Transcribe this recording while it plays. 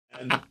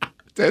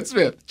Ted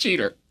Smith,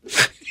 cheater.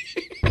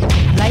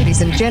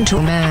 Ladies and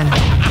gentlemen,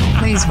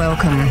 please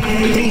welcome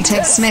D.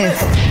 Ted Smith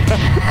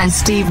and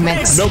Steve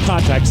Mix. No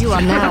context. You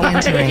are now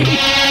entering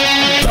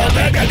the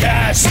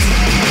MegaCast.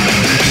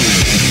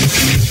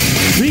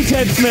 D.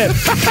 Ted Smith,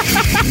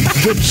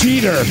 the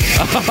cheater.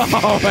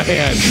 Oh,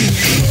 man.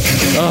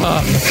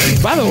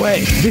 By the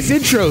way, this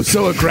intro is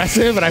so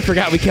aggressive, and I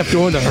forgot we kept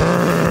doing the...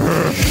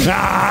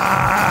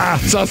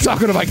 So I was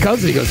talking to my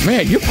cousin. He goes,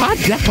 man,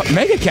 that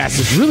MegaCast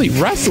is really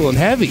wrestling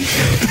heavy.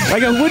 I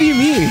go, what do you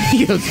mean?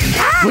 He goes,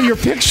 well, your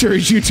picture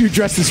is you two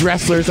dressed as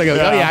wrestlers. I go,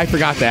 oh, yeah, I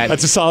forgot that.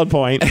 That's a solid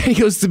point. And he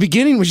goes, the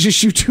beginning was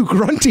just you two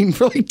grunting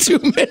for like 2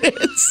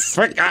 minutes.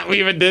 Forgot we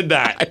even did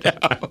that.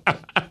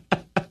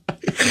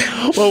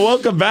 Well,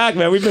 welcome back,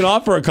 man. We've been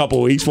off for a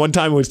couple weeks. One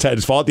time it was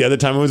Ted's fault. The other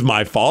time it was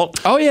my fault.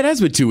 Oh, yeah, it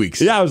has been 2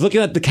 weeks. Yeah, I was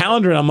looking at the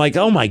calendar, and I'm like,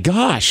 oh, my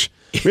gosh.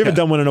 We haven't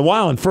done one in a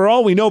while. And for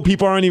all we know,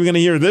 people aren't even going to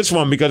hear this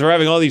one because we're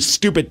having all these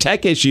stupid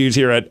tech issues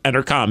here at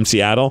Entercom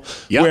Seattle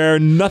where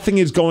nothing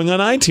is going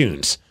on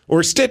iTunes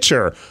or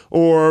Stitcher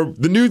or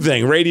the new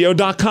thing,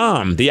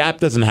 radio.com. The app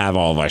doesn't have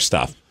all of our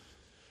stuff.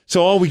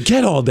 So all we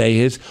get all day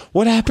is,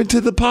 what happened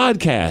to the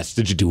podcast?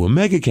 Did you do a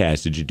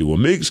MegaCast? Did you do a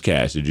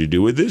Migscast? Did you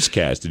do a This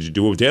Cast? Did you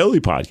do a daily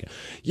podcast?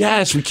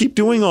 Yes, we keep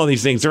doing all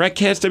these things. They're at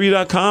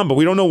castw.com, but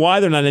we don't know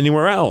why they're not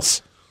anywhere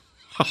else.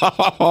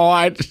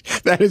 Oh,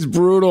 that is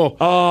brutal.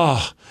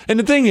 Oh, and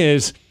the thing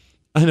is,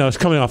 I know it's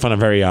coming off on a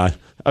very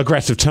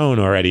aggressive tone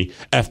already.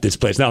 F this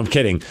place. No, I'm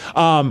kidding.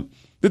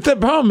 The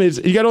problem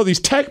is you got all these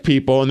tech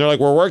people, and they're like,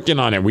 we're working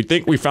on it. We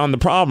think we found the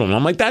problem.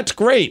 I'm like, that's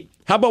great.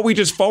 How about we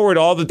just forward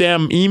all the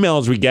damn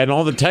emails we get and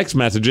all the text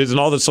messages and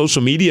all the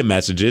social media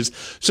messages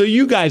so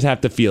you guys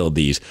have to field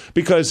these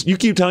because you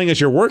keep telling us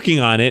you're working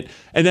on it,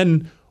 and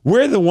then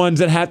we're the ones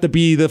that have to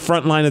be the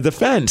front line of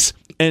defense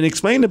and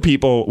explain to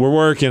people, we're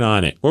working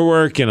on it. We're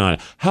working on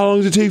it. How long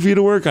does it take for you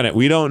to work on it?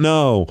 We don't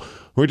know.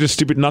 We're just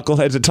stupid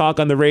knuckleheads that talk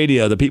on the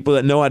radio. The people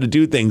that know how to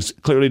do things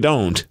clearly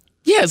don't.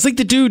 Yeah, it's like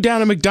the dude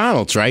down at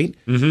McDonald's, right?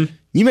 Mm-hmm.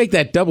 You make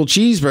that double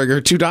cheeseburger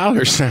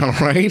 $2 now,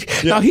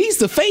 right? Yeah. Now, he's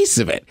the face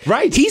of it.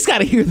 Right. He's got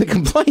to hear the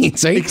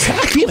complaints, right?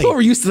 Exactly. People were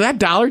used to that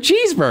 $1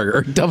 cheeseburger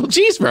or double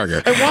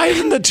cheeseburger. And why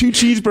isn't the 2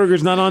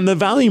 cheeseburgers not on the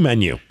value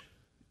menu?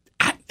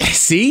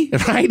 See?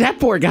 Right? That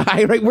poor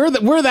guy, right? We're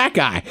that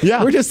guy.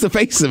 Yeah. We're just the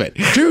face of it.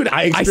 Dude,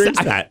 I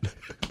experienced that.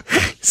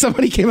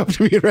 Somebody came up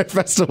to me at Red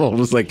Festival and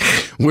was like,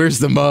 where's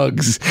the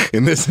mugs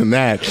and this and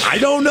that? I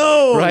don't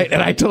know. Right.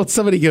 And I told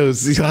somebody, I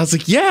was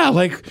like, yeah,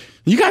 like,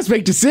 you guys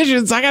make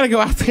decisions. I got to go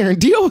out there and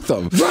deal with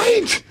them.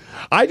 Right.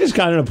 I just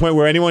got to a point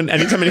where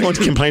anytime anyone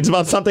complains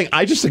about something,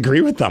 I just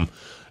agree with them.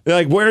 They're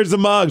like, where's the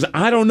mugs?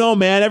 I don't know,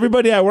 man.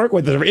 Everybody I work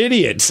with are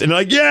idiots. And they're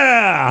like,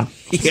 yeah.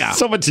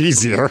 So much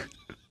easier.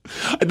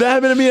 That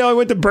happened to me. I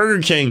went to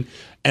Burger King,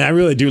 and I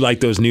really do like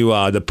those new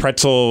the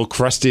pretzel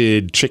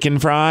crusted chicken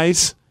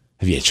fries.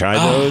 Have you tried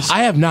those?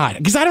 I have not,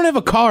 because I don't have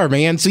a car,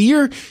 man. So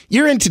you're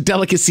into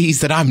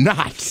delicacies that I'm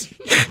not.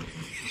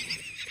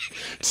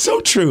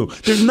 So true.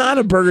 There's not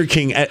a Burger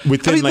King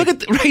within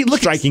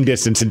striking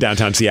distance in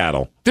downtown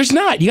Seattle. There's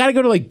not. You got to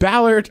go to like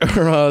Ballard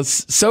or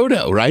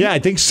Soto, right? Yeah, I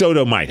think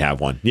Soto might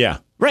have one. Yeah.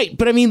 Right,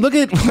 but I mean, look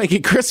at like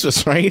at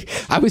Christmas, right?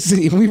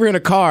 We were in a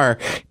car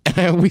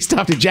and we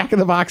stopped at Jack in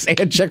the Box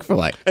and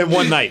Chick-fil-A. And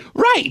one night.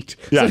 Right.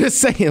 Yeah. So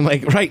just saying,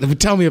 like, right,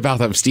 tell me about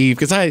them, Steve,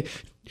 because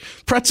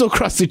pretzel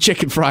crusted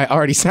chicken fry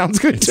already sounds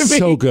good to me.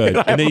 So good.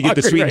 And then you get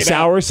the sweet and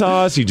sour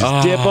sauce. You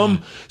just dip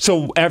them.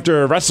 So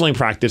after a wrestling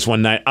practice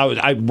one night,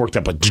 I worked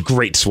up a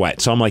great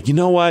sweat. So I'm like, you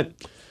know what?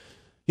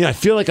 I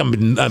feel like I'm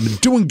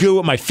doing good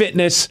with my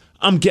fitness.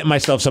 I'm getting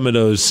myself some of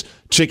those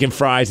chicken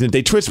fries, and if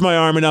they twist my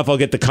arm enough, I'll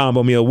get the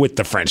combo meal with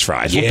the French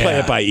fries. We'll play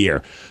it by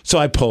ear. So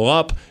I pull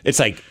up. It's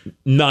like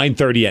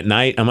 9:30 at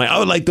night. I'm like, I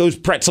would like those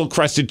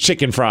pretzel-crusted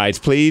chicken fries,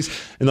 please.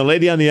 And the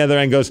lady on the other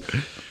end goes,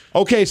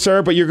 okay,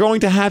 sir, but you're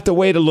going to have to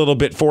wait a little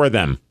bit for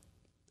them.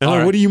 And I'm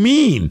like, what do you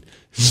mean?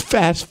 It's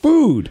fast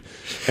food.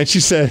 And she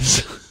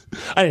says...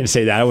 I didn't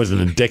say that. I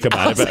wasn't a dick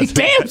about it. But like,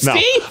 damn,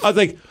 Steve. I was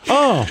like,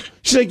 oh.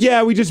 She's like,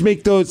 yeah, we just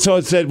make those. So I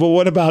said, well,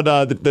 what about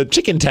the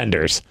chicken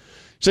tenders?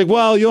 She's like,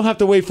 well, you'll have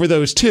to wait for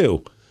those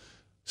too.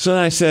 So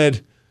then I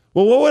said,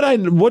 well,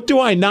 what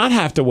do I not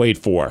have to wait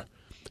for?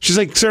 She's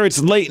like, sir, it's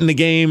late in the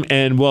game,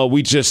 and well,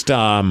 we just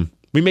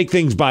we make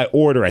things by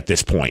order at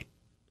this point.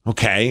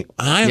 Okay,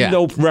 I have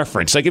no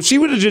reference. Like if she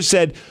would have just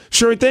said,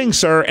 sure thing,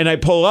 sir, and I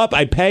pull up,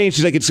 I pay, and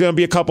she's like, it's going to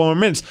be a couple more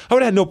minutes, I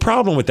would have had no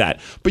problem with that.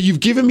 But you've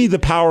given me the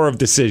power of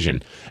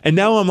decision. And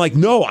now I'm like,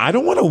 no, I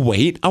don't want to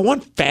wait. I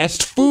want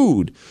fast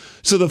food.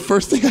 So the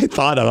first thing I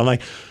thought of, I'm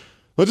like,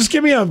 well, just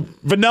give me a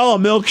vanilla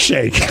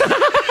milkshake.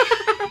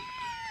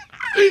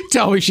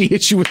 Tell me she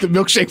hit you with the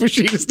milkshake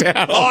machine instead.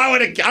 Oh, I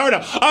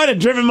would have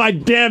driven my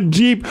damn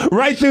Jeep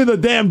right through the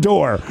damn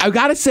door. I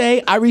gotta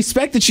say, I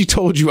respect that she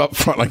told you up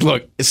front, like,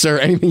 look, sir,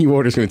 anything you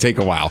order is going to take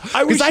a while.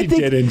 I wish she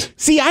didn't.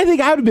 See, I think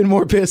I would have been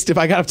more pissed if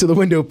I got up to the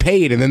window,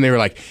 paid, and then they were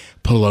like,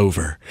 pull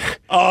over.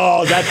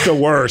 Oh, that's the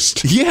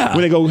worst. Yeah.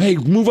 When they go, hey,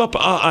 move up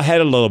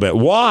ahead a little bit.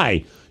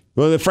 Why?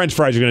 Well, the French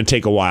fries are going to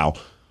take a while.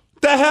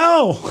 The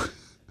hell?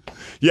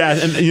 Yeah,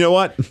 and you know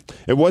what?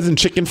 It wasn't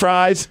chicken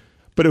fries,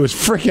 but it was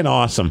freaking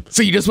awesome.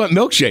 So you just went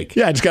milkshake?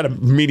 Yeah, I just got a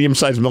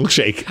medium-sized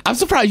milkshake. I'm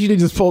surprised you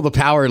didn't just pull the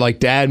power like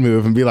dad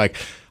move and be like,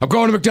 I'm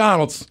going to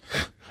McDonald's.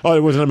 Oh,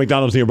 there wasn't a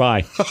McDonald's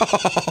nearby.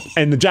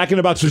 And the Jack in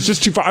the Box was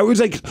just too far. I was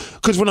like,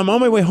 because when I'm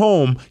on my way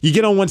home, you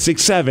get on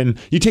 167,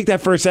 you take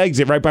that first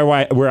exit right by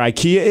where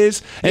IKEA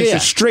is, and it's a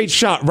straight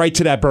shot right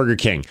to that Burger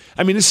King.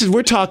 I mean,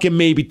 we're talking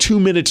maybe 2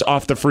 minutes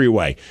off the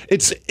freeway.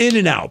 It's in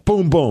and out,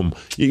 boom, boom.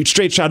 You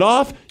straight shot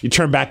off, you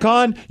turn back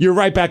on, you're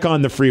right back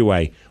on the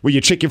freeway with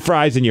your chicken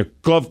fries and your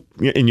glove,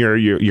 and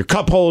your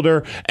cup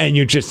holder, and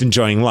you're just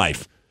enjoying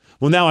life.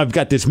 Well, now I've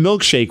got this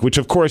milkshake, which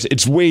of course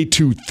it's way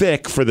too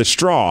thick for the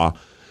straw.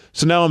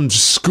 So now I'm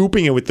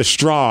scooping it with the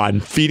straw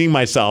and feeding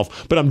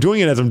myself, but I'm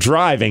doing it as I'm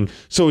driving,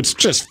 so it's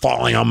just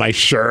falling on my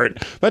shirt.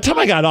 By the time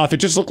I got off, it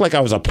just looked like I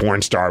was a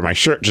porn star. My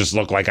shirt just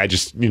looked like I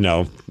just, took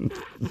a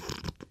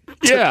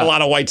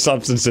lot of white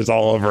substances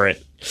all over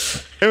it.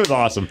 It was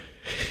awesome.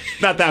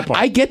 Not that part.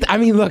 I get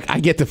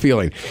the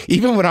feeling.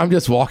 Even when I'm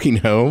just walking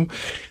home,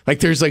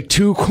 like there's like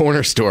 2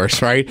 corner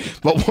stores, right?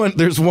 But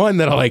there's one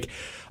that I like,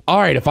 all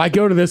right, if I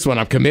go to this one,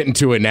 I'm committing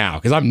to it now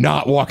because I'm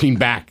not walking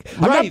back.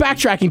 I'm not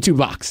backtracking 2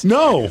 blocks.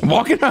 No. I'm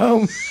walking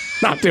home,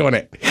 not doing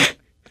it.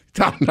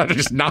 I'm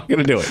just not going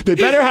to do it. They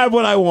better have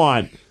what I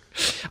want.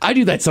 I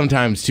do that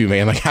sometimes too,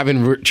 man. Like I've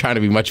been trying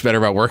to be much better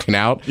about working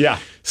out. Yeah.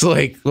 So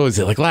like, what was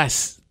it? Like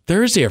last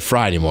Thursday or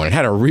Friday morning,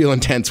 had a real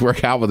intense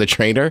workout with a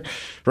trainer,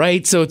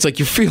 right? So it's like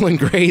you're feeling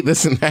great,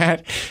 this and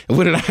that. And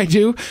what did I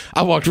do?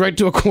 I walked right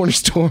to a corner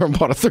store and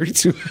bought a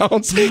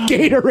 32-ounce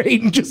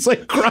Gatorade and just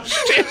like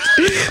crushed it.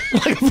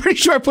 Like I'm pretty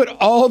sure I put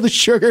all the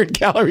sugar and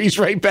calories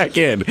right back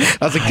in.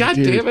 I was like, God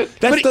damn it.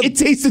 It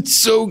tasted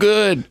so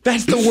good.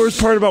 That's the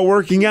worst part about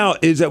working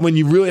out is that when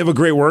you really have a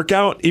great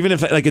workout, even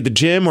if like at the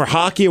gym or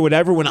hockey or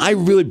whatever, when I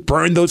really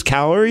burn those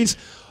calories,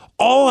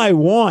 all I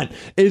want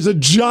is a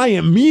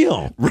giant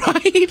meal.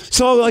 Right?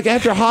 So like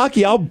after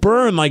hockey, I'll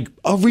burn like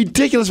a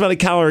ridiculous amount of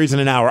calories in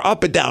an hour,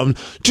 up and down,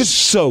 just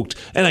soaked.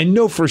 And I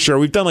know for sure,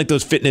 we've done like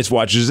those fitness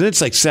watches, and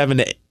it's like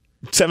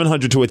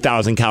 700 to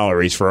 1,000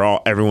 calories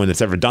for everyone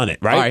that's ever done it,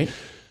 right? All right.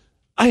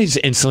 I just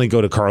instantly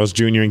go to Carl's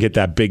Jr. and get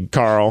that big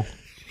Carl.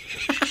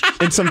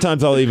 And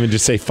sometimes I'll even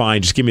just say,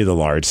 fine, just give me the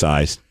large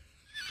size.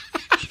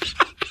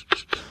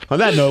 On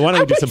that note, why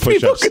don't we do some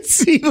push-ups? People could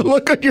see the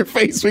look on your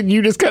face when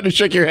you just kind of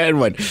shook your head and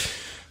went,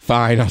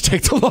 fine, I'll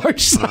take the large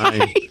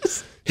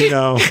size.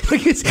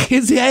 Like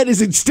his head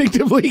is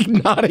instinctively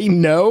nodding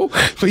no,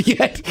 but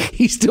yet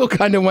he still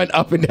kind of went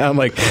up and down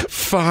like,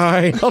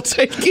 fine, I'll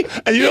take it.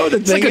 And you know what the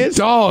thing is? Like a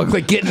dog,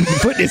 like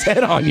putting his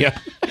head on you.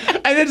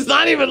 And it's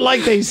not even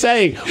like they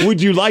say,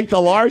 would you like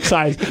the large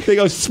size? They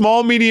go,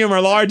 small, medium,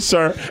 or large,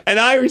 sir. And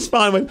I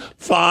respond with,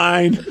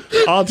 fine,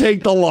 I'll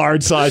take the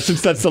large size,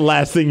 since that's the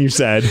last thing you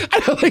said. I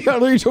don't think I'll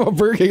leave to a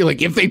Burger King,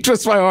 like, if they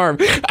twist my arm,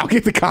 I'll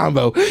get the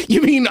combo.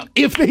 You mean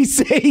if they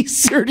say,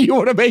 sir, do you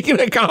want to make it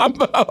a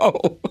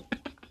combo?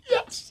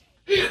 Yes.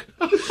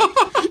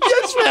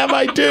 Yes, ma'am,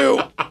 I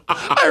do.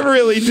 I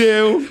really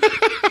do.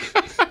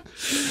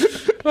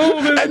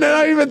 And then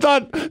I even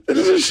thought,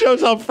 this just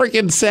shows how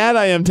freaking sad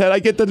I am, Ted. I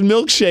get the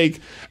milkshake,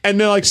 and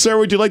they're like, sir,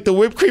 would you like the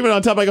whipped cream? And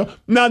on top, I go,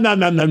 no,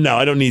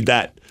 I don't need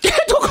that.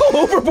 Don't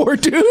go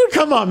overboard, dude.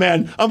 Come on,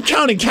 man. I'm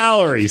counting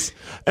calories,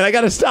 and I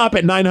got to stop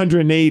at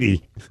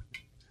 980.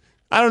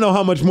 I don't know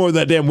how much more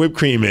that damn whipped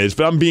cream is,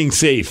 but I'm being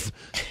safe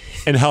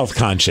and health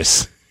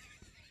conscious.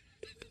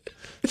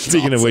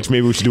 Speaking of which,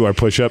 maybe we should do our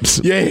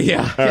push-ups.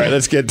 Yeah. All right,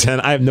 let's get 10.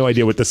 I have no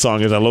idea what the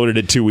song is. I loaded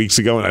it 2 weeks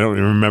ago, and I don't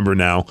even remember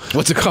now.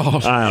 What's it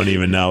called? I don't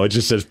even know. It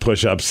just says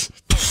push-ups.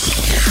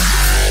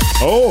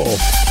 Oh,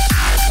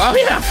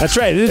 yeah. That's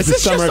right. It is the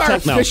summer of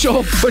techno.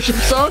 Official push-up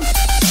song?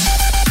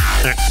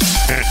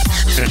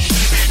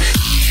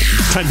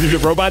 Time to do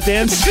the robot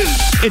dance?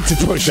 Into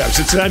push-ups.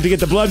 It's time to get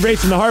the blood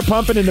racing, the heart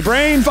pumping, and the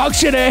brain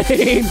functioning.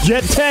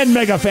 Get 10,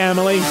 Mega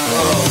Family.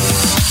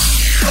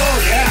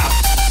 Oh, yeah.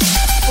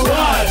 1, 2,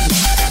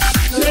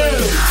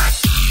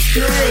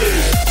 3,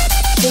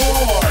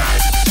 4,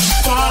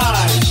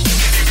 5,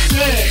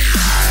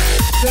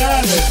 6,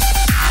 7,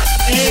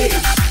 8,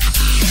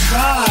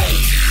 9,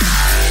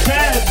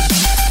 10.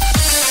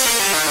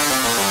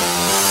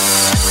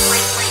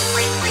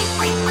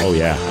 Oh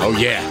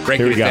yeah.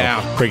 Breaking Here we it go.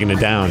 down. Breaking it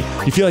down.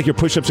 You feel like your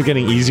push-ups are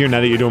getting easier now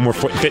that you're doing more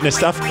fitness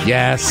stuff?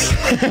 Yes.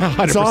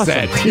 100%. It's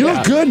awesome. You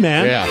look good,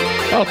 man. Yeah.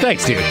 Oh,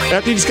 thanks, dude.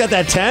 After you just got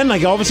that 10,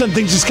 like all of a sudden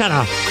things just kind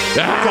of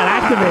got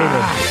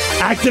activated.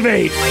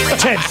 Activate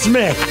Ted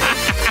Smith.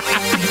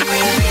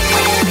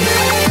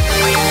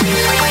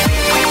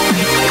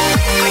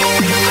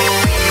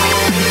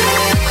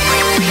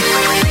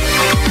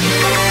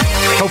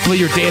 Hopefully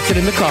you're dancing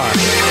in the car.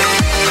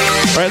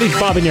 Or at least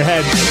bobbing your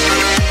head.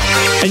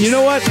 And you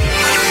know what?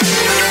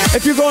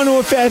 If you're going to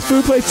a fast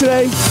food place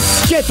today,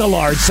 get the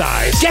large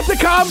size. Get the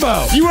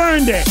combo. You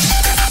earned it.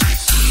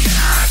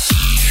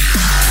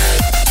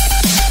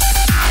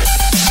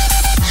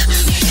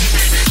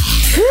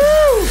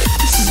 Woo!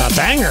 This is a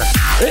banger.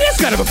 It is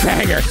kind of a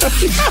banger.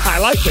 I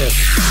like this.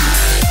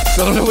 I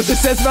don't know what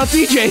this says about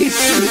DJs.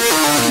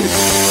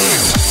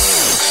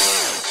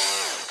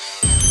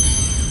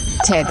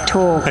 TED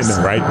Talks.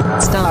 I know,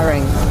 right?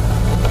 Starring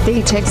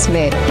D-Tech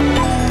Smith.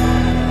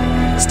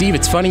 Steve,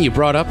 it's funny you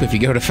brought up if you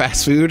go to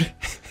fast food.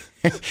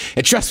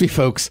 And trust me,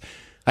 folks,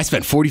 I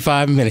spent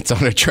 45 minutes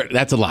on a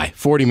that's a lie.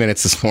 40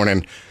 minutes this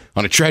morning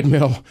on a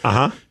treadmill.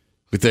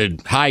 With a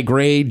high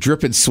grade,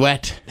 dripping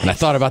sweat. And I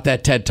thought about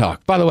that TED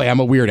Talk. By the way,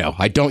 I'm a weirdo.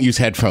 I don't use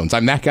headphones.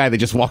 I'm that guy that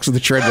just walks with the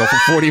treadmill for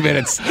 40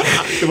 minutes.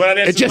 Well, that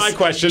answers my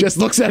question. Just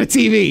looks at a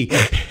TV.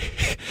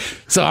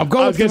 So I'm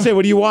going. I was going to say,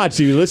 what do you watch?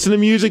 Do you listen to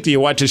music? Do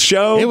you watch a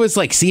show? It was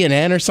like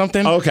CNN or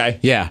something. Okay.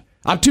 Yeah.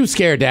 I'm too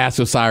scared to ask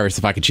Osiris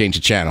if I could change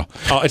the channel.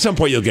 Oh, at some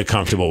point you'll get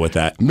comfortable with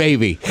that.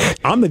 Maybe.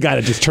 I'm the guy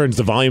that just turns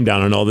the volume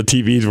down on all the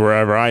TVs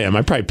wherever I am.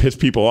 I probably piss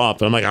people off,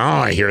 but I'm like, oh,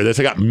 I hear this.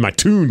 I got my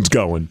tunes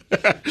going.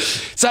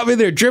 So I'm in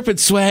there dripping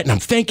sweat, and I'm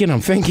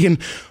thinking,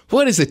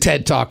 what is the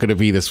TED Talk going to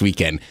be this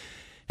weekend?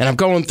 And I'm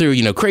going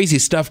through, crazy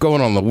stuff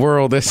going on in the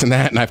world, this and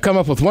that, and I've come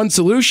up with one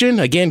solution.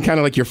 Again, kind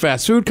of like your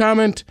fast food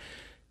comment.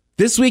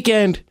 This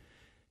weekend,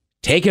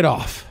 take it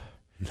off.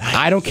 Nice.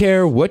 I don't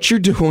care what you're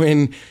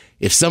doing.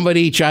 If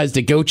somebody tries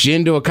to goat you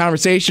into a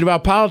conversation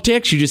about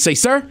politics, you just say,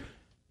 sir,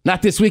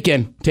 not this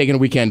weekend, taking a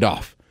weekend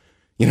off.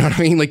 You know what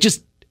I mean?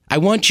 I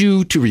want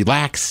you to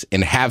relax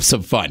and have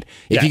some fun.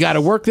 If you got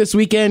to work this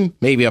weekend,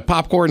 maybe a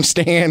popcorn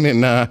stand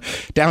in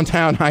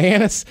downtown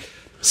Hyannis.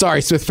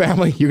 Sorry, Smith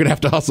family, you're going to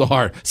have to hustle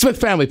hard.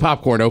 Smith family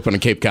popcorn open in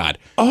Cape Cod.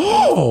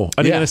 Oh,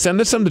 are you going to send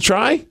us some to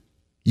try?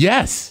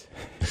 Yes.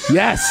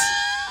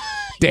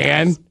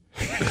 Dan.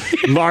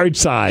 Large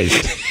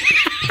sized.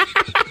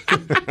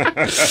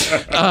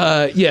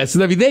 So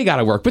they got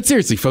to work. But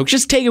seriously, folks,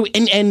 just take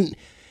it. And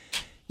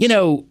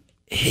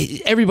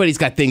everybody's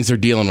got things they're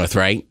dealing with,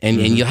 right? And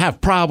you'll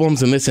have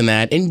problems and this and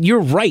that. And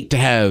you're right to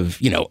have,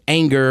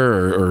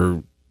 anger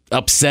or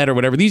upset or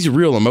whatever. These are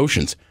real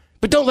emotions.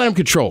 But don't let them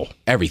control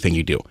everything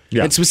you do.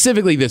 Yeah. And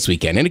specifically this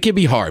weekend. And it can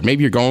be hard.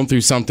 Maybe you're going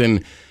through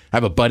something. I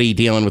have a buddy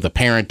dealing with a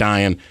parent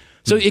dying.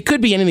 So it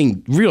could be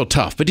anything real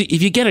tough. But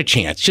if you get a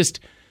chance, just,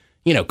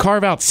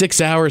 carve out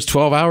 6 hours,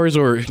 12 hours,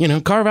 or,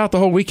 carve out the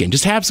whole weekend.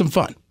 Just have some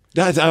fun.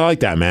 I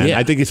like that, man. Yeah.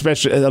 I think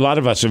especially a lot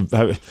of us have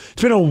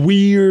it's been a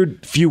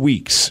weird few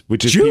weeks,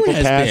 which is June people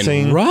has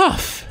passing. Been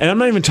rough. And I'm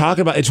not even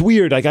talking about, it's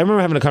weird. Like I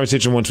remember having a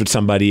conversation once with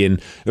somebody, and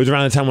it was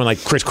around the time when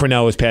like Chris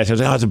Cornell was passing. I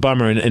was like, oh, it's a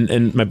bummer.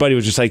 And my buddy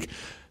was just like,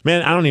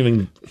 man, I don't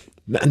even,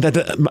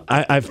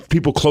 I've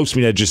people close to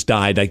me that just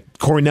died. Like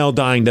Cornell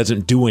dying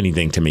doesn't do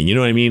anything to me. You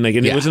know what I mean? Like,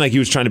 and it wasn't like he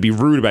was trying to be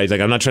rude about it. He's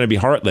like, I'm not trying to be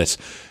heartless.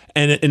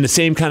 And the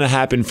same kind of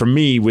happened for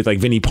me with like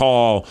Vinnie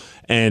Paul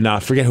and I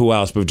forget who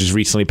else, but just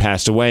recently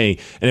passed away.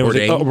 And it was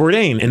like,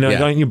 Bourdain. And they're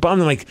like, you're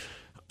bummed. I'm like,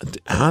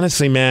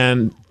 honestly,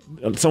 man,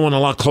 someone a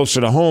lot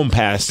closer to home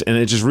passed, and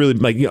it just really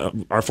like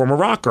our former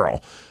rock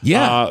girl,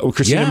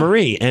 Christina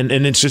Marie, and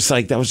it's just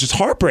like that was just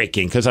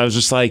heartbreaking because I was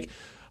just like,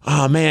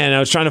 oh man, I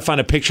was trying to find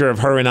a picture of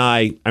her and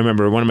I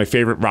remember one of my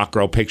favorite rock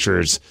girl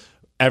pictures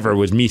ever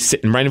was me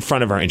sitting right in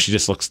front of her, and she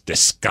just looks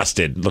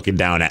disgusted looking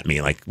down at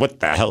me like,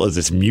 what the hell is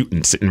this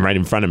mutant sitting right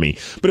in front of me?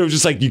 But it was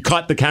just like you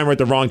caught the camera at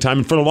the wrong time,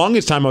 and for the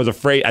longest time I was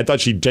afraid. I thought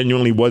she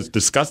genuinely was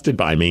disgusted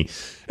by me,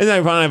 and then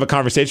I finally have a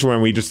conversation where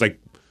we just like,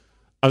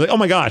 I was like, oh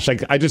my gosh,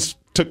 like I just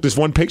took this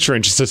one picture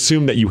and just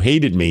assumed that you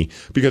hated me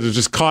because it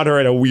just caught her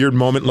at a weird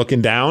moment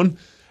looking down.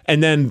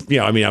 And then,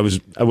 I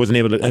wasn't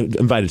able to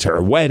invite her to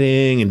her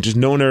wedding and just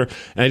known her,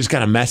 and I just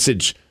got a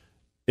message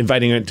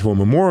inviting her to a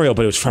memorial,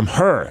 but it was from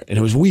her, and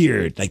it was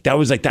weird. Like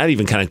that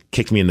even kind of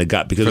kicked me in the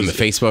gut because from the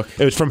Facebook.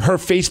 It was from her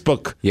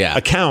Facebook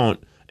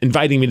account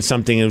inviting me to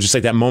something. And it was just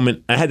like that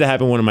moment. I had that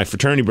happen. One of my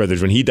fraternity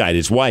brothers when he died,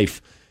 his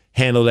wife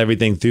handled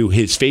everything through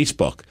his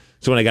Facebook.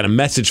 So when I got a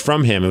message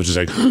from him, it was just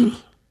like,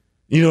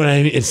 you know what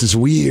I mean? It's just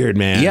weird,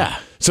 man. Yeah.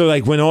 So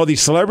like when all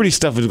these celebrity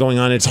stuff was going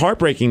on, it's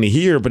heartbreaking to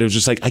hear, but it was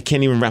just like I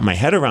can't even wrap my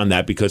head around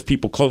that because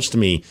people close to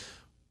me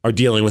are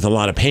dealing with a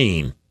lot of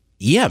pain.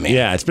 Yeah, man.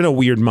 Yeah, it's been a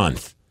weird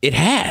month. It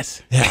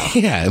has.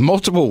 Yeah, in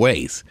multiple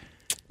ways.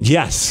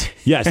 Yes.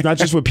 Not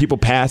just with people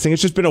passing.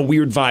 It's just been a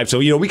weird vibe. So,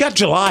 we got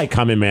July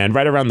coming, man,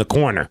 right around the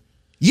corner.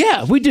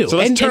 Yeah, we do. So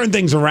let's turn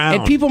things around.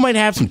 And people might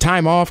have some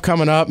time off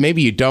coming up.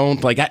 Maybe you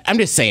don't. Like, I'm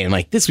just saying,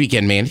 like, this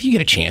weekend, man, if you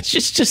get a chance,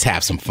 just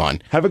have some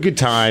fun. Have a good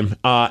time.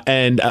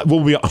 And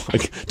we'll be,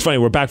 it's funny,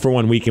 we're back for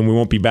 1 week, and we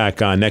won't be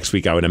back next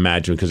week, I would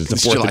imagine, because it's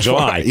the 4th of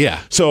July. Yeah.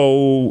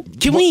 So.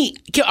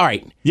 All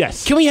right.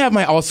 Yes. Can we have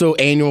my also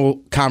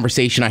annual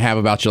conversation I have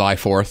about July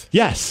 4th?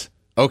 Yes.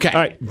 Okay. All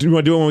right. Do you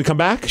want to do it when we come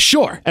back?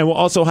 Sure. And we'll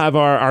also have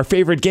our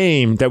favorite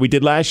game that we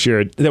did last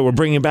year that we're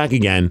bringing back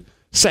again.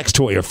 Sex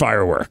toy or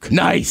firework.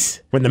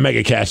 Nice. When the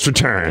MegaCast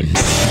returns.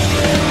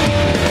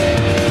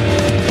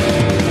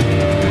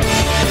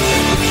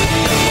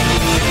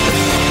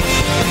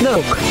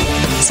 Look,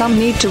 some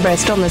need to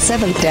rest on the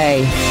 7th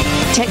day.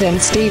 Ted and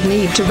Steve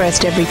need to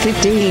rest every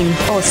 15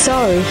 or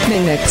so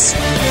minutes.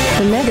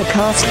 The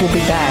MegaCast will be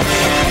back.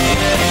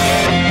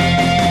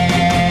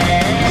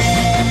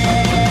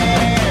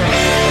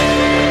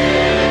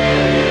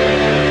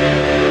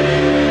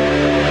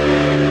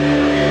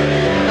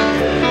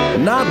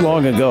 Not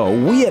long ago,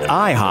 we at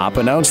IHOP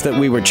announced that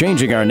we were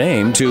changing our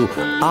name to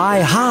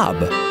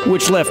IHOB,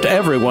 which left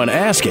everyone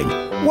asking,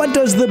 What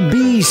does the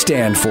B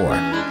stand for?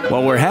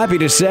 Well, we're happy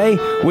to say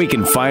we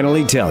can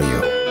finally tell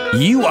you.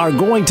 You are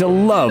going to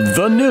love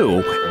the new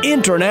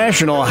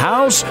International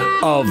House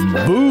of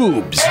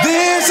Boobs.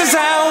 This is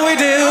how we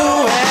do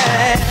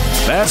it.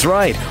 That's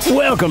right.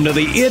 Welcome to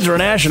the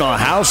International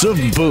House of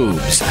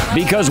Boobs.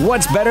 Because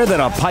what's better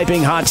than a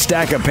piping hot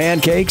stack of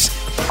pancakes?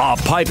 A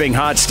piping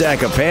hot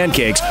stack of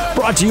pancakes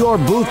brought to your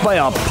booth by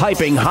a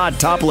piping hot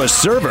topless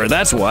server,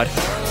 that's what.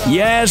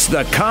 Yes,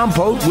 the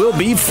compote will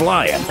be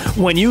flying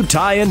when you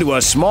tie into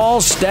a small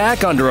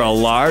stack under a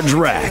large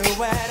rack.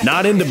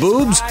 Not into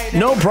boobs?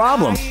 No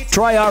problem.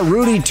 Try our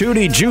Rooty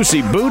Tooty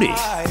Juicy Booty.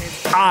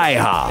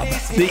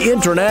 IHOB, the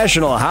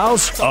International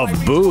House of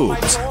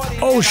Boobs.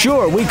 Oh,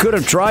 sure, we could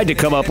have tried to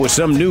come up with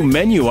some new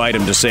menu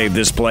item to save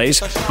this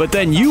place, but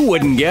then you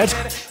wouldn't get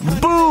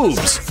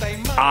boobs.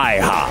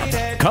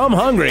 IHOB. Come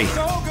hungry,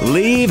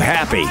 leave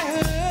happy,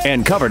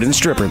 and covered in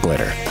stripper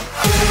glitter.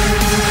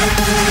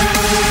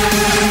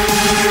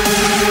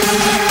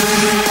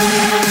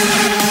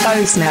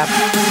 Oh snap.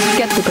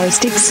 Get the glow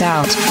sticks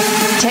out.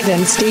 Ted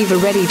and Steve are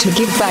ready to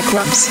give back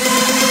rubs.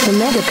 The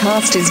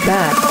MegaCast is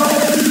back.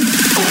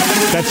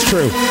 That's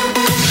true.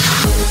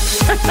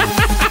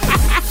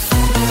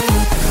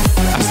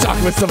 I was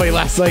talking with somebody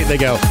last night, and they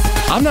go,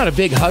 I'm not a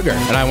big hugger.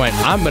 And I went,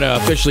 I'm going to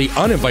officially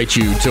uninvite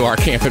you to our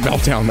camp in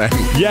Meltdown then.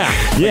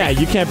 Yeah,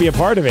 you can't be a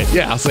part of it.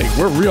 Yeah, I was like,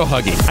 we're real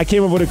hugging. I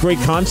came up with a great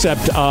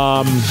concept.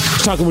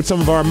 Talking with some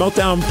of our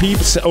Meltdown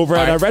peeps over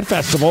at our Red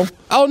Festival.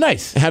 Oh,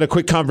 nice. I had a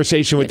quick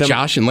conversation with them.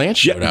 Josh and Lance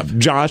showed up.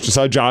 Josh, I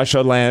saw Josh,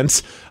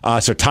 Lance,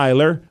 so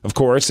Tyler, of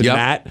course, and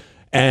Matt.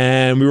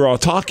 And we were all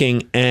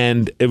talking,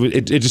 and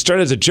it just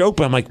started as a joke,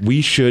 but I'm like,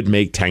 we should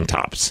make tank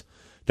tops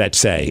that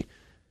say,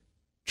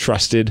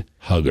 Trusted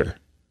Hugger.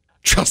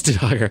 Trusted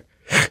hugger.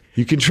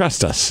 You can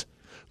trust us.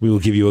 We will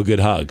give you a good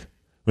hug.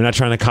 We're not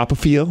trying to cop a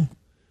feel.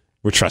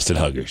 We're trusted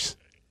huggers.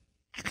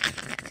 I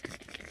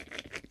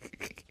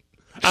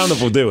don't know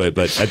if we'll do it,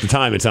 but at the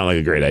time, it sounded like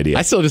a great idea.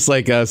 I still just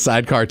like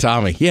Sidecar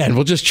Tommy. Yeah, and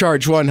we'll just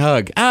charge one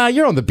hug.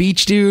 You're on the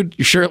beach, dude.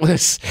 You're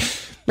shirtless.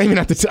 Maybe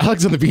not the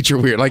hugs on the beach are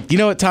weird. Like, you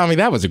know what, Tommy?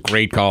 That was a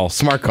great call.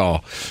 Smart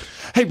call.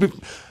 Hey, but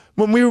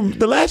when we were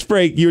the last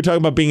break, you were talking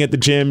about being at the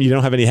gym. You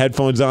don't have any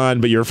headphones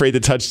on, but you're afraid to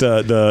touch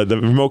the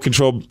remote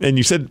control. And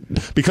you said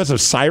because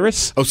of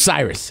Cyrus? Oh,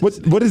 Cyrus.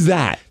 What is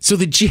that? So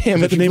the gym.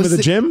 Is that the name of the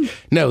gym?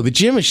 No, the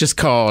gym is just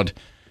called.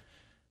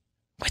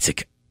 What's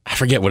it? I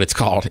forget what it's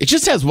called. It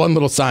just has one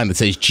little sign that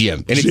says gym,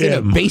 and it's in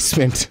a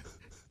basement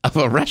of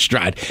a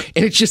restaurant.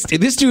 And it's just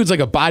this dude's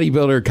like a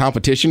bodybuilder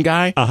competition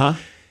guy.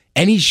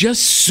 And he's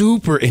just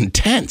super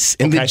intense.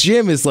 And the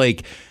gym is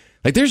like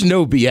there's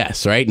no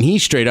BS, right? And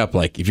he's straight up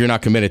like, if you're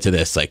not committed to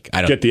this, like,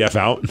 I don't get the F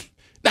out.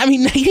 I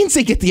mean, he didn't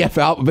say get the F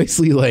out, but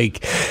basically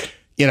like,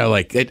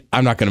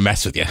 I'm not going to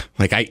mess with you.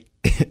 Like I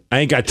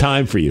ain't got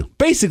time for you.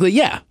 Basically,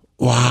 yeah.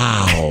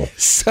 Wow.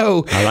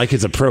 So I like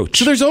his approach.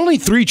 So there's only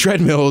 3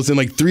 treadmills and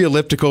like 3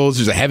 ellipticals.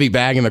 There's a heavy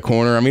bag in the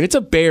corner. I mean, it's a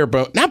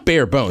not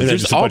bare bones.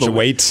 There's just a bunch of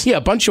weights. Yeah,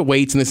 a bunch of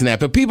weights and this and that.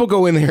 But people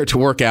go in there to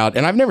work out,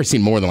 and I've never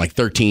seen more than like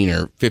 13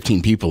 or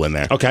 15 people in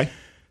there. Okay.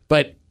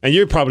 And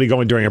you're probably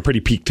going during a pretty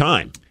peak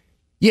time.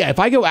 Yeah, if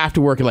I go after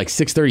work at like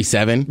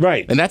 6:37,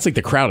 right, and that's like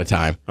the crowded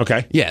time.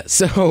 Okay. Yeah,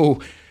 so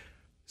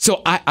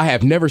I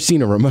have never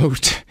seen a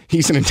remote.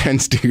 He's an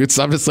intense dude.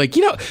 So I'm just like,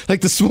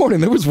 like this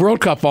morning there was World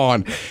Cup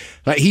on.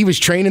 He was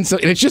training,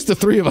 and it's just the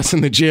 3 of us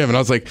in the gym. And I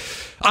was like,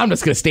 I'm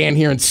just going to stand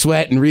here and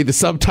sweat and read the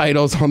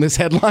subtitles on this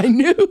headline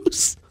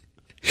news.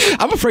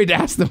 I'm afraid to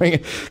ask them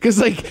because,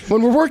 like,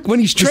 when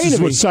he's training, this is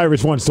what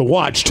Cyrus wants to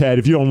watch. Ted,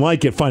 if you don't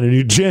like it, find a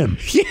new gym.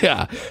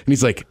 Yeah, and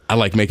he's like, I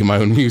like making my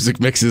own music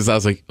mixes. I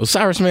was like, well,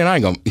 Cyrus, man, I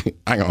ain't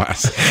gonna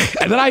ask.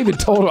 And then I even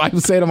told him, I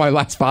was saying on my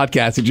last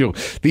podcast,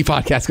 the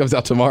podcast comes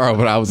out tomorrow,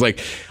 but I was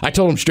like, I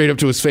told him straight up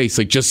to his face,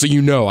 like, just so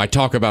you know, I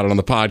talk about it on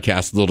the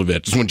podcast a little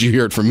bit. Just want you to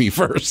hear it from me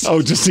first.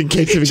 Oh, just in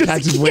case if he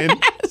catches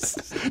wind.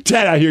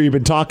 Ted, I hear you've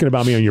been talking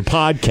about me on your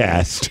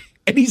podcast.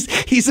 And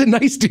he's a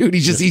nice dude.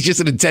 He's just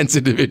an intense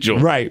individual.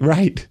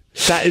 Right.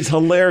 That is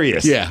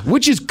hilarious. Yeah,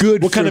 which is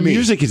good. What kind of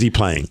music is he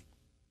playing?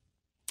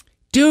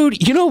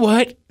 Dude, you know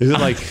what? Is it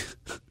like...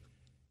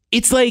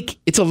 It's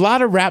a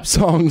lot of rap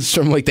songs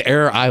from like the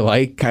era I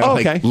like, kind of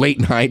like late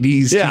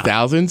 90s,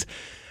 2000s.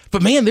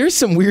 But man, there's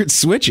some weird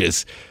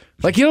switches.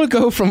 Like,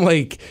 go from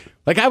like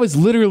I was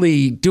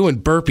literally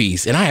doing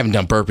burpees, and I haven't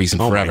done burpees in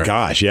forever. Oh my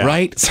gosh, yeah.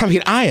 Right? So I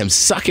mean, I am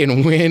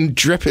sucking wind,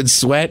 dripping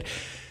sweat,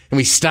 and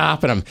we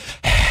stop, and I'm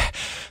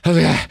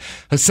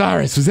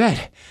Cyrus, was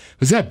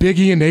that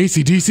Biggie and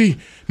AC/DC?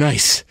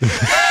 Nice.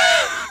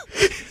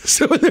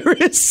 So there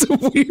is some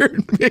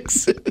weird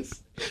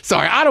mixes.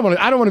 Sorry, I don't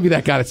want to be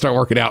that guy that start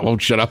working out and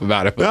won't shut up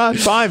about it. No,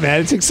 it's fine,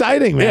 man. It's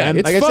exciting, man.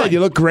 Yeah, like fun. I said,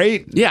 you look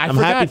great. Yeah, I'm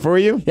happy for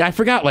you. Yeah, I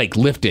forgot like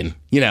lifting.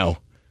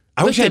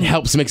 Lifting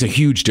helps, makes a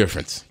huge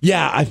difference.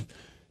 Yeah,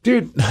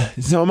 dude.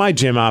 So in my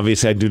gym,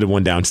 obviously, I do the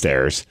one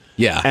downstairs.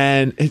 Yeah,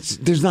 and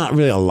there's not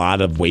really a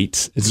lot of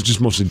weights. It's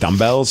just mostly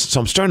dumbbells. So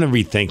I'm starting to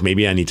rethink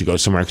maybe I need to go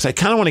somewhere because I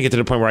kind of want to get to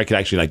the point where I could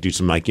actually like do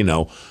some like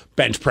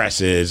bench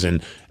presses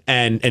and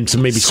and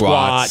some maybe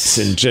squats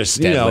and just,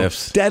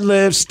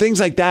 deadlifts, things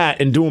like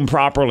that, and do them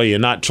properly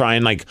and not try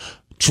and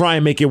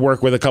make it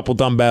work with a couple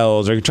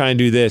dumbbells or try and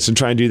do this and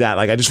try and do that.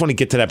 Like, I just want to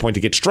get to that point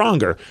to get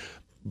stronger.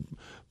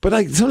 But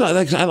like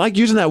sometimes, I like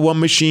using that one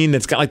machine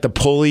that's got like the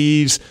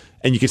pulleys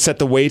and you can set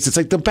the weights. It's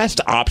like the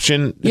best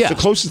option. It's the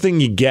closest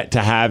thing you get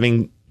to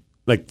having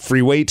like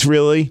free weights,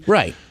 really.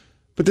 Right.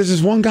 But there's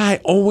this one guy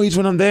always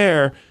when I'm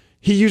there,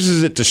 he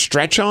uses it to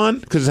stretch on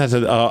because it has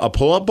a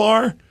pull-up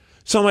bar.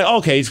 So I'm like,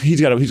 okay,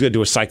 he's got to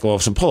do a cycle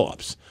of some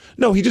pull-ups.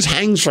 No, he just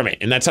hangs from it,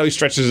 and that's how he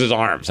stretches his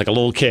arms like a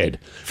little kid.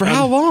 For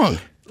how long?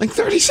 Like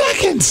 30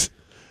 seconds.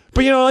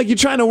 But, like you're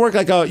trying to work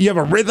you have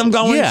a rhythm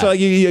going. Yeah. So like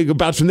you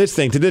bounce from this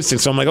thing to this thing.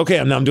 So I'm like, okay,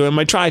 I'm doing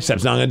my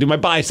triceps. Now I'm going to do my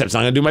biceps.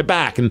 Now I'm going to do my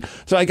back. And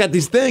so I got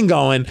this thing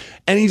going.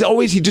 And he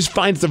just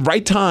finds the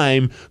right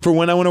time for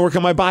when I want to work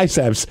on my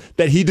biceps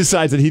that he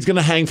decides that he's going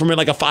to hang from it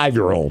like a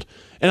 5-year-old.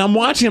 And I'm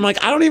watching him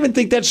like, I don't even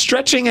think that's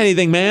stretching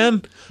anything,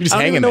 man. I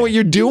don't even know what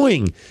you're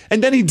doing.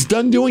 And then he's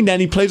done doing that.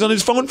 And he plays on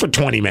his phone for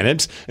 20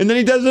 minutes. And then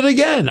he does it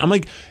again. I'm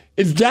like,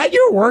 is that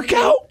your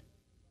workout?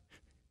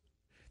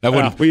 That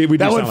wouldn't,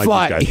 that would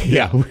fly. Like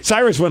yeah.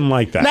 Cyrus wouldn't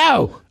like that.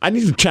 No. I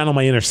need to channel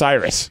my inner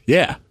Cyrus.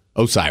 Yeah.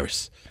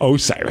 Osiris.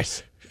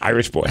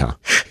 Irish boy, huh?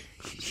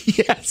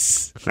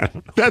 Yes.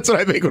 That's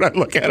what I think when I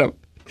look at him.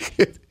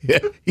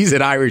 He's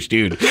an Irish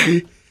dude.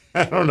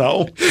 I don't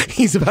know.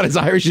 He's about as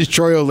Irish as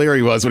Troy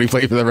O'Leary was when he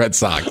played for the Red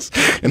Sox.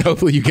 And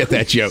hopefully you get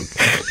that joke.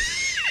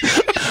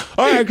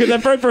 All right,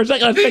 because for a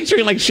second I was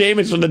picturing like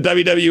Sheamus from the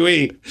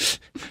WWE.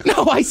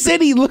 No, I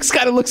said he looks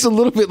a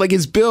little bit like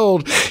his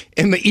build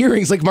and the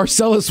earrings like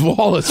Marcellus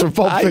Wallace from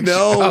Pulp Fiction. I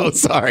know. Oh,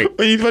 sorry.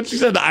 When you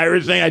said the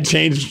Irish thing, I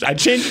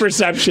changed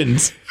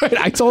perceptions.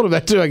 I told him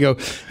that too. I go,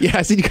 yeah,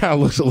 I said he kind of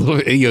looks a little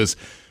bit. He goes,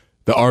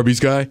 the Arby's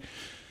guy. I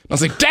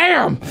was like,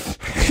 damn,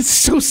 it's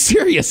so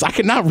serious. I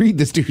cannot read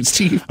this dude,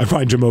 Steve. I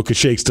find Jamocha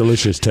shakes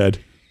delicious, Ted.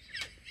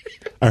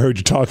 I heard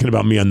you talking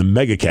about me on the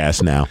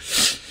MegaCast now.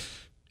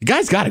 The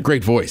guy's got a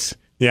great voice.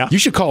 Yeah. You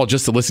should call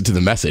just to listen to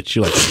the message.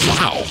 You're like,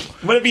 wow.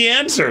 What if he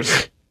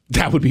answers?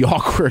 That would be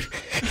awkward.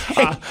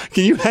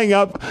 Can you hang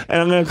up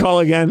and I'm going to call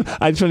again?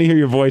 I just want to hear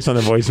your voice on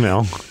the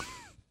voicemail.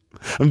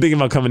 I'm thinking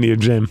about coming to your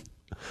gym.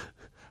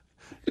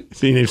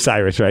 So your name's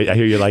Cyrus, right? I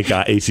hear you like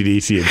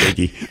AC/DC and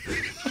Biggie.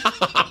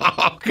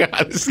 Oh,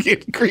 God, this is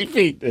getting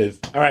creepy.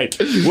 All right.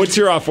 What's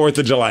your 4th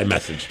of July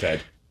message,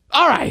 Ted?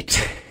 All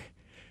right.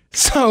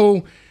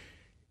 So,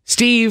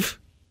 Steve,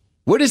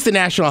 what is the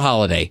national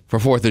holiday for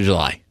 4th of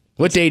July?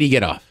 What day do you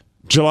get off?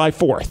 July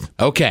 4th.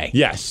 Okay.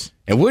 Yes.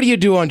 And what do you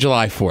do on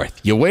July 4th?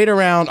 You wait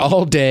around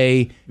all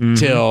day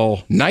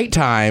till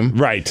nighttime.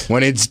 Right.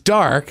 When it's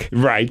dark.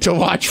 Right. To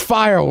watch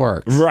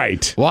fireworks.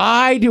 Right.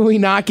 Why do we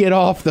not get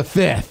off the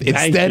 5th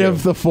instead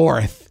of the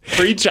 4th?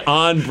 Preach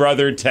on,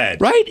 brother Ted.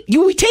 Right?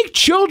 We take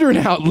children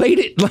out late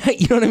at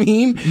night, you know what I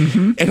mean?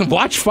 Mm-hmm. And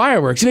watch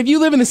fireworks. And if you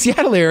live in the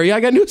Seattle area, I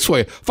got news for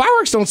you.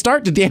 Fireworks don't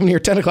start to damn near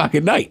 10 o'clock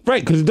at night.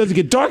 Right, because it doesn't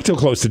get dark till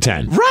close to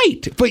 10.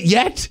 Right. But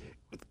yet,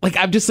 like,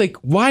 I'm just like,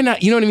 why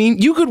not? You know what I mean?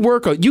 You could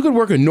work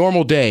a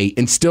normal day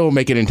and still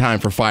make it in time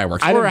for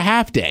fireworks or a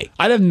half day.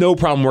 I'd have no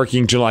problem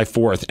working July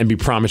 4th and be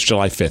promised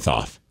July 5th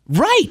off.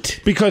 Right.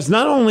 Because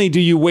not only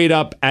do you wait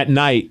up at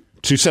night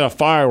to set off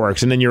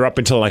fireworks and then you're up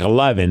until like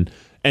 11,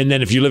 and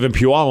then if you live in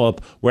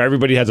Puyallup, where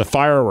everybody has a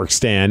fireworks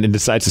stand and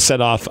decides to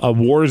set off a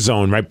war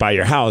zone right by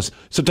your house,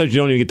 sometimes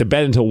you don't even get to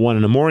bed until 1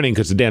 in the morning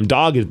because the damn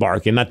dog is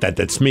barking. Not that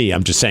that's me.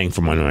 I'm just saying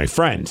from one of my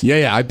friends.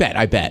 Yeah, I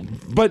bet.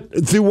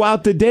 But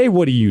throughout the day,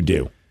 what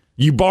do?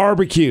 You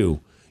barbecue.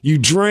 You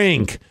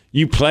drink.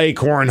 You play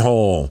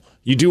cornhole.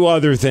 You do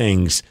other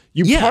things.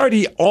 You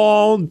party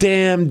all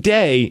damn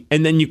day,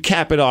 and then you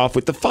cap it off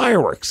with the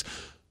fireworks.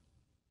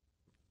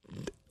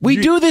 We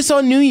do this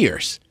on New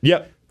Year's.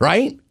 Yep.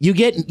 Right? You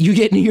get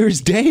New Year's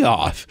Day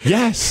off.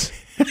 Yes.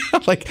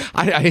 Like,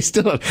 I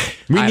still...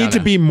 We need to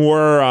be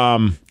more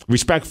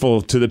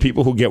respectful to the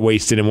people who get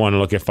wasted and want to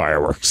look at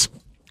fireworks.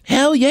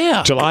 Hell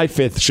yeah. July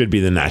 5th should be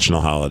the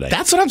national holiday.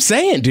 That's what I'm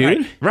saying,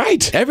 dude.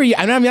 Right. I've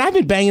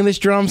been banging this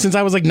drum since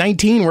I was like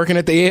 19 working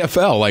at the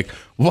AFL. Like,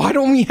 why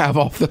don't we have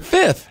off the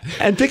 5th?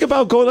 And think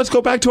about let's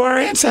go back to our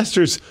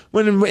ancestors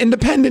when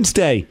Independence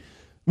Day.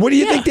 What do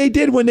you think they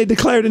did when they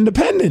declared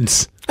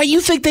independence?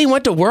 You think they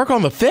went to work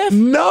on the 5th?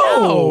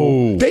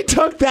 No. They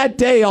took that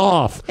day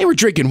off. They were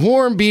drinking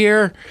warm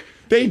beer.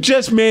 They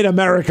just made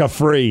America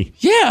free.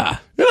 Yeah.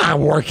 They're not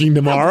working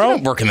tomorrow. They're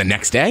not working the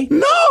next day.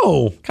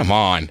 No. Come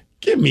on.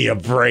 Give me a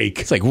break.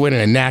 It's like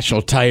winning a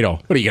national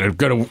title. What are you gonna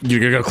go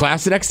to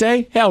class the next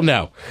day? Hell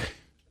no.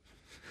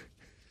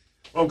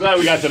 I'm glad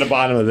we got to the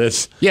bottom of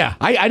this. Yeah,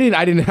 I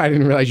didn't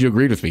realize you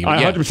agreed with me.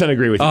 I 100%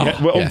 agree with you.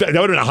 That would have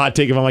been a hot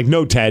take if I'm like,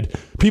 no, Ted,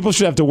 people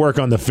should have to work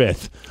on the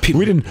 5th.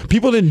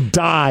 People didn't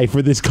die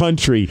for this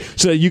country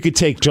so that you could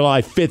take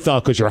July 5th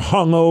off because you're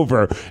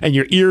hungover and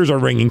your ears are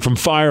ringing from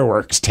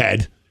fireworks,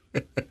 Ted.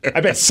 I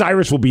bet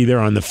Cyrus will be there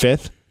on the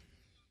 5th.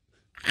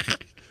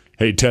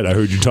 Hey, Ted, I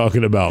heard you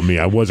talking about me.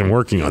 I wasn't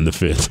working on the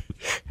 5th.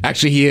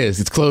 Actually, he is.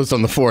 It's closed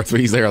on the 4th,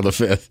 but he's there on the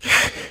 5th.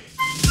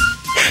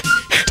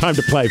 Time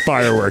to play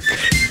firework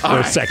or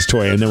a sex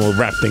toy, and then we'll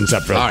wrap things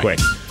up real quick.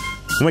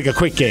 Like a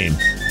quick game.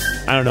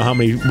 I don't know how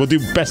many. We'll do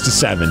best of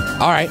 7.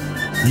 All right.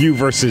 You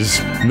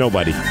versus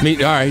nobody. Me.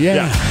 All right.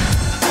 Yeah.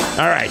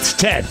 All right,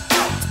 Ted.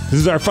 This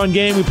is our fun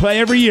game we play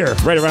every year,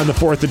 right around the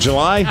 4th of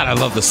July. God, I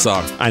love this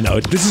song. I know.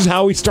 This is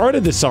how we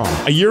started this song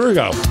a year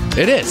ago.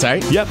 It is,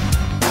 right? Yep.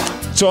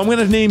 So I'm going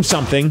to name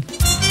something,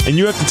 and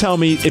you have to tell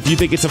me if you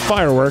think it's a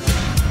firework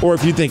or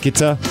if you think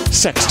it's a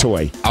sex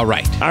toy. All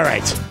right. All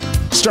right.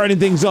 Starting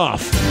things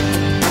off.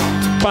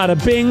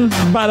 Bada bing,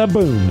 bada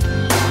boom.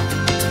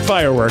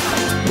 Firework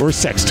or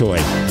sex toy?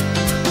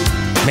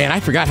 Man, I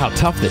forgot how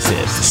tough this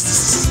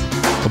is.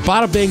 But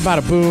Bada Bing,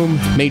 Bada Boom,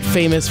 made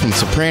famous from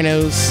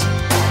Sopranos.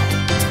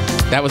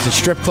 That was a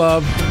strip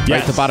club, Yes.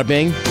 right? The Bada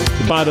Bing.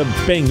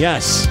 Bada bing,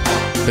 yes.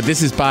 But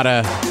this is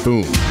Bada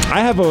Boom.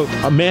 I have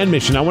a man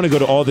mission. I want to go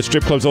to all the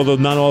strip clubs, although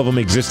not all of them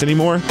exist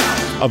anymore,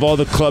 of all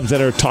the clubs that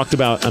are talked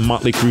about on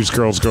Motley Crue's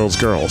Girls, Girls,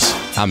 Girls.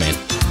 I'm in.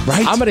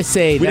 Right? I'm going to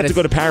say We that have to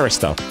go to Paris,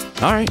 though.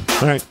 All right.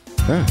 All right.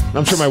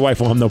 I'm sure my wife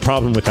will have no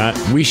problem with that.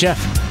 Oui, chef.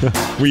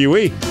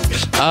 Oui.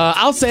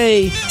 I'll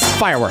say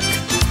firework.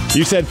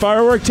 You said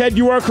firework, Ted.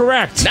 You are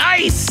correct.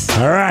 Nice.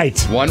 All right.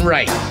 One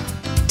right.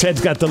 Ted's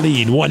got the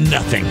lead.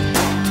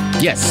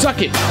 1-0. Yes,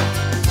 suck it.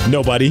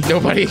 Nobody.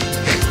 Nobody.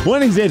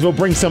 One of these days, we'll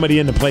bring somebody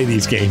in to play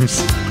these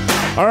games.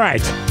 All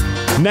right.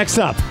 Next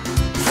up,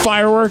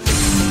 firework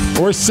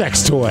or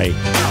sex toy?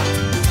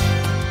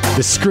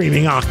 The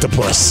screaming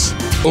octopus.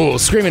 Oh,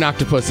 Screaming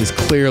Octopus is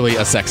clearly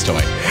a sex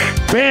toy.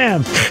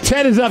 Bam!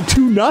 Ted is up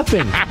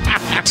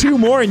 2-0. 2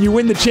 more and you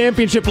win the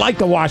championship like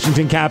the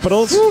Washington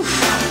Capitals.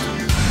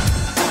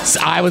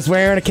 So I was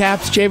wearing a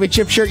Caps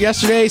championship shirt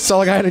yesterday.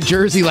 Saw a guy in a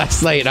jersey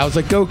last night. And I was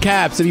like, go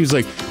Caps. And he was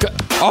like,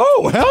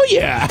 oh, hell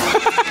yeah.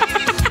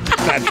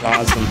 That's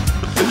awesome.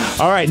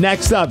 All right,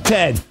 next up,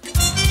 Ted.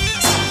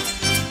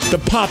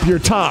 The pop your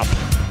top.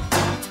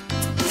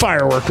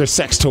 Firework or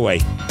sex toy?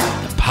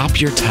 Pop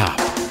your top.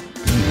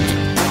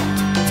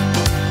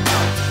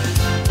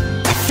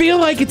 I feel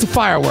like it's a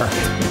firework.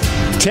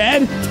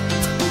 Ted?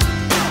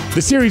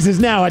 The series is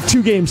now at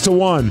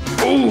 2-1.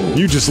 Ooh.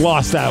 You just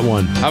lost that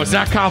one. I was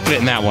not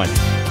confident in that one.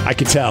 I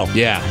could tell.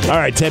 Yeah. All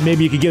right, Ted,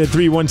 maybe you could get a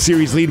 3-1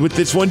 series lead with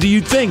this one. Do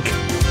you think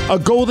a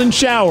golden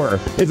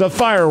shower is a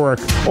firework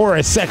or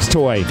a sex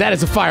toy? That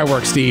is a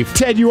firework, Steve.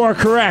 Ted, you are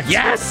correct.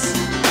 Yes.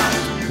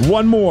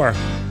 One more.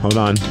 Hold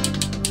on.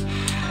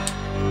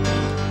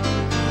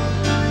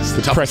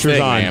 The Tough pressure's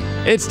thing, on.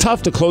 man. It's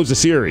tough to close the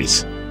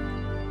series.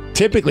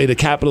 Typically, the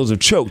Capitals have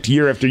choked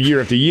year after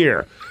year after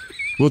year.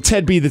 Will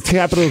Ted be the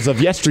Capitals of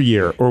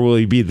yesteryear, or will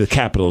he be the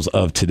Capitals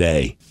of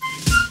today?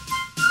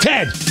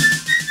 Ted!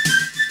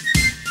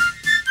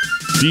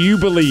 Do you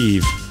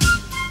believe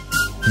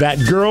that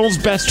girl's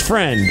best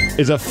friend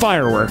is a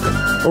firework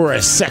or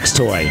a sex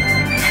toy?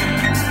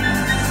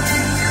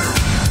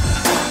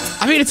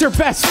 I mean, it's her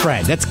best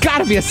friend. That's got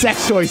to be a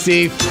sex toy,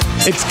 Steve.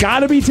 It's got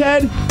to be,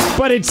 Ted,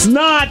 but it's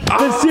not.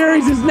 The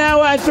series is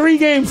now at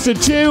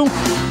 3-2.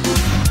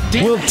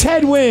 Will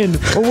Ted win,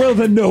 or will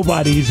the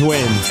nobodies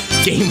win?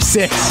 Game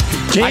 6.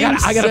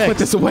 I gotta put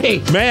this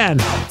away. Man,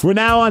 we're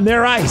now on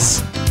their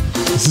ice.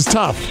 This is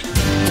tough.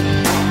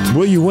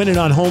 Will you win it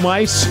on home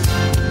ice,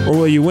 or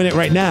will you win it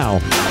right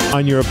now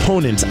on your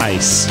opponent's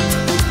ice?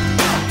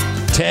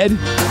 Ted,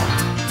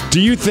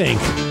 do you think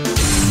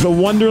the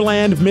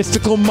Wonderland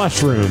mystical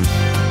mushroom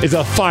is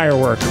a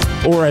firework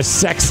or a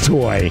sex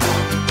toy?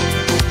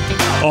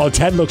 Oh,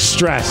 Ted looks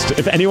stressed.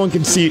 If anyone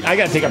can see, I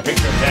gotta take a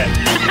picture of Ted.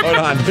 Hold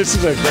on, this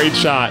is a great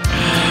shot.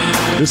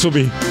 This will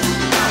be...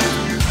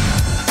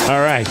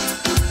 All right.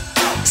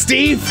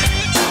 Steve,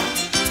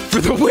 for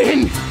the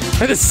win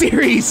of the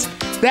series,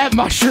 that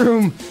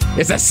mushroom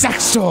is a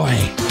sex toy.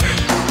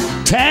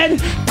 Ted?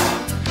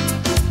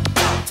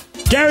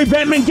 Gary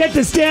Bettman, get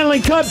the Stanley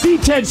Cup. D.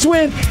 Ted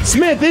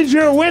Smith is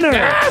your winner.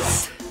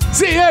 Yes!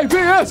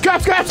 C-A-P-S,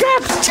 Caps.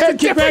 Ted,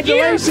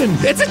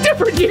 congratulations. It's a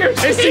different year.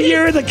 It's the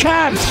year of the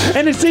Caps,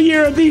 and it's the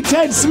year of the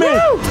Ted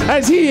Smith, Woo!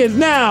 as he is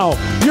now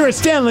your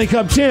Stanley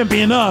Cup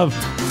champion of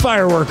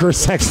firework or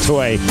sex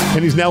toy.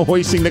 And he's now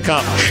hoisting the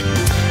cup.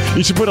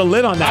 You should put a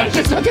lid on that. I was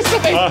just about to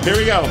say. Here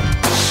we go.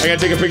 I gotta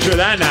take a picture of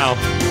that now.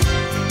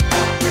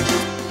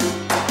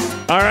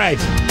 All right.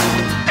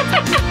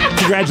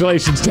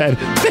 Congratulations, Ted.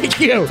 Thank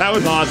you. That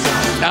was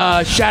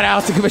awesome. Shout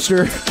out to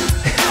Commissioner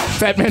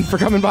Bettman for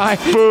coming by.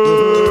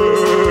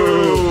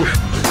 Boo!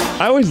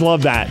 I always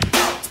love that.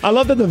 I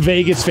love that the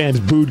Vegas fans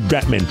booed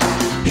Bettman.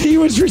 He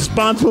was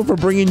responsible for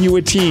bringing you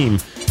a team.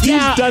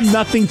 Yeah. He's done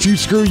nothing to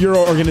screw your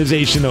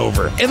organization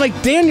over. And like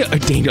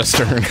Daniel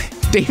Stern.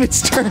 David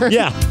Stern.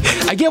 Yeah.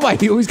 I get why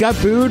he always got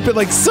booed, but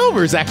like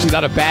Silver's actually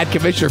not a bad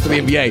commissioner for the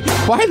NBA.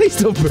 Why are they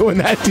still booing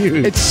that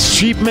dude? It's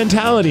cheap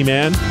mentality,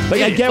 man.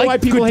 Like, I get why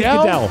people hate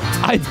Goodell.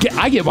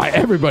 I get why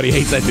everybody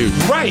hates that dude.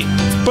 Right.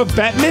 But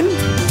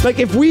Bettman, like,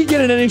 if we get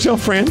an NHL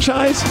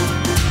franchise,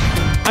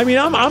 I mean,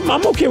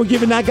 I'm okay with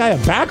giving that guy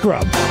a back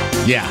rub.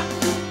 Yeah.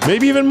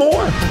 Maybe even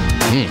more.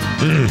 You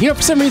know,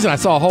 for some reason, I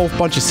saw a whole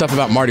bunch of stuff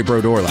about Marty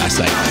Brodeur last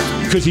night.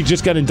 Because he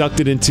just got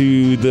inducted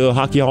into the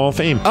Hockey Hall of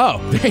Fame. Oh,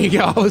 there you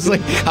go. I was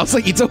like,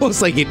 it's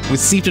almost like it was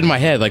seeped in my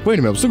head. Like, wait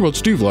a minute, I was thinking about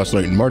Steve last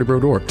night and Marty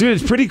Brodeur. Dude,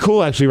 it's pretty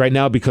cool actually right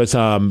now because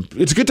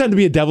it's a good time to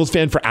be a Devils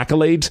fan for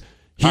accolades.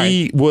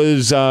 He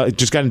was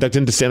just got inducted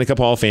into Stanley Cup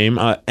Hall of Fame,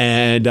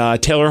 and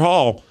Taylor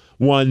Hall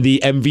won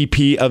the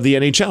MVP of the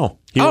NHL.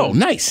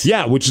 Nice.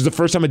 Yeah, which is the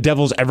first time a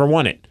Devils ever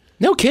won it.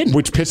 No kidding.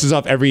 Which pisses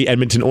off every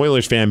Edmonton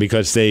Oilers fan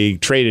because they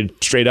traded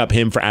straight up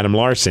him for Adam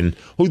Larson,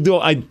 who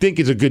though I think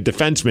is a good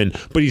defenseman,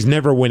 but he's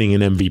never winning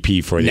an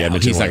MVP for the Edmonton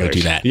Oilers. He's not going to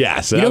do that.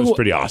 Yeah, so that was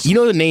pretty awesome. You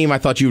know the name I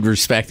thought you would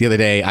respect the other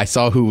day? I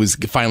saw who was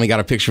finally got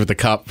a picture with the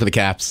cup for the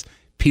Caps.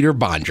 Peter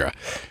Bondra.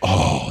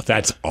 Oh,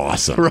 that's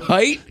awesome.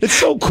 Right? It's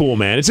so cool,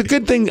 man. It's a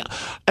good thing.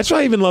 That's why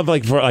I even love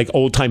for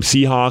old time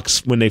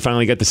Seahawks when they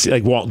finally got to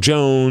see Walt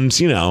Jones,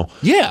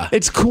 Yeah.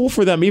 It's cool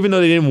for them, even though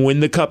they didn't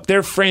win the cup,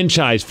 their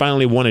franchise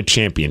finally won a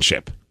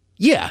championship.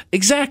 Yeah,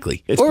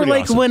 exactly. It's or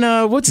like awesome.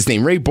 when what's his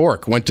name? Ray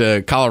Bourque went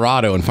to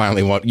Colorado and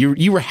finally won.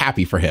 You were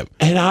happy for him.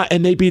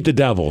 And they beat the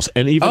Devils.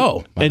 And even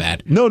my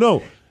bad.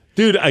 No.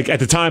 Dude, at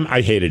the time I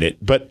hated it,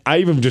 but I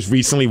even just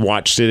recently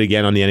watched it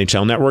again on the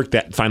NHL Network,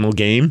 that final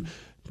game.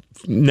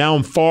 Now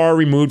I'm far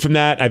removed from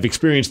that. I've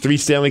experienced 3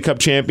 Stanley Cup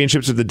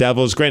championships with the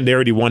Devils. Granted, they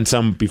already won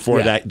some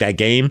before that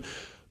game.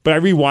 But I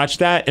rewatched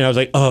that, and I was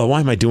like, oh, why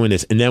am I doing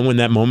this? And then when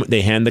that moment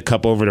they hand the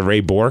cup over to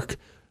Ray Bourque,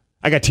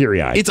 I got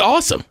teary-eyed. It's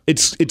awesome.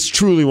 It's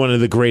truly one of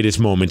the greatest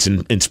moments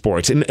in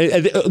sports. And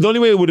the only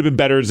way it would have been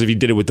better is if he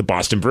did it with the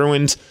Boston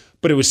Bruins,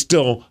 but it was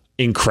still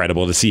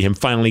incredible to see him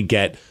finally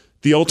get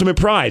the ultimate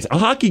prize. A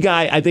hockey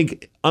guy, I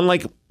think,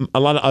 unlike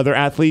a lot of other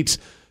athletes,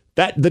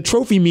 that the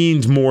trophy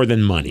means more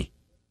than money.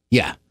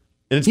 Yeah.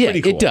 And it's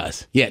pretty cool. It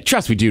does. Yeah,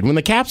 trust me, dude. When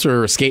the Caps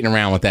were skating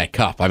around with that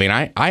cup, I mean,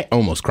 I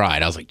almost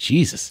cried. I was like,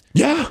 Jesus.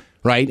 Yeah.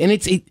 Right? And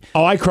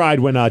I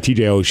cried when TJ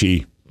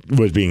Oshie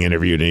was being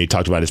interviewed and he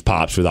talked about his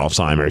pops with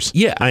Alzheimer's.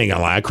 Yeah. I ain't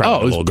gonna lie, I cried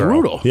like a little girl.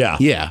 Brutal. Yeah.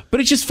 Yeah. But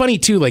it's just funny,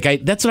 too.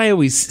 Like, that's what I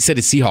always said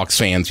to Seahawks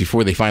fans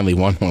before they finally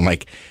won one.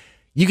 Like,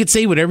 you could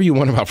say whatever you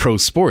want about pro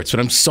sports, but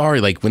I'm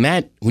sorry, like,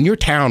 when your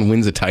town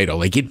wins a title,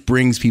 like, it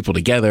brings people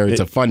together. It's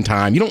a fun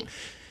time.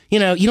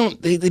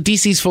 The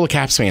DC's full of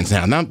Caps fans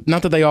now.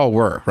 Not that they all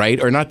were,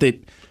 right? Or not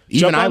that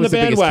even I was the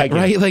biggest fan,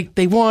 right? Like,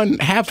 they won.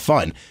 Have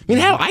fun. I mean,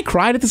 hell, I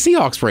cried at the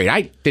Seahawks parade.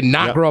 I did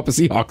not grow up a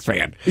Seahawks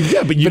fan.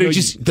 Yeah, but it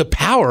just the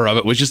power of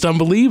it was just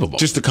unbelievable.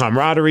 Just the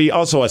camaraderie.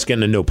 Also, us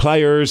getting to know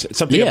players.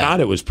 Something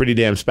about it was pretty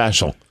damn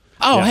special.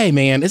 Oh, hey,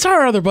 man, is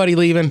our other buddy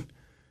leaving?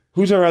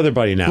 Who's our other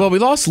buddy now? Well, we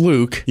lost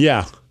Luke.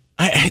 Yeah.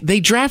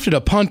 They drafted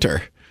a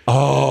punter.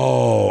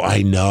 Oh,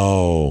 I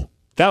know.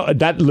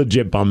 That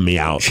legit bummed me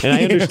out. And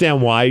I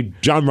understand why.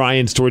 John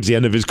Ryan's towards the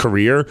end of his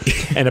career,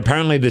 and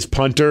apparently this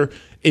punter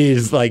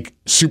is like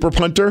super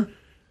punter.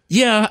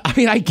 Yeah, I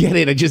mean, I get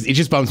it. It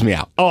just bums me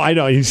out. Oh, I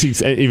know.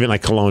 Even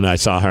like Kelowna, I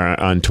saw her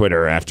on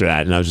Twitter after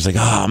that, and I was just like,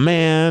 oh,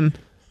 man.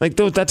 Like,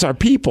 that's our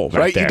people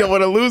right there. You don't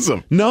want to lose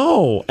them.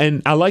 No.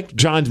 And I like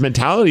John's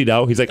mentality,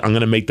 though. He's like, I'm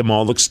going to make them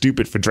all look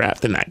stupid for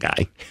drafting that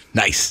guy.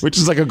 Nice. Which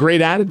is like a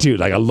great attitude.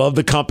 Like, I love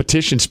the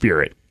competition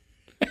spirit.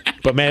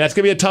 But, man, that's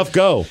going to be a tough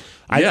go.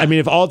 I mean,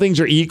 if all things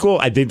are equal,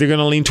 I think they're going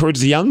to lean towards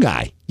the young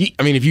guy.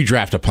 I mean, if you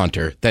draft a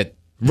punter,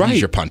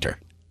 he's your punter.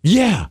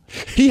 Yeah.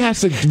 He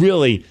has to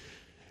really...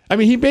 I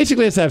mean, he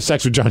basically has to have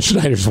sex with John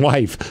Schneider's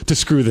wife to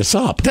screw this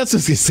up. That's what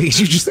I was going to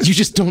say. You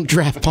just don't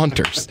draft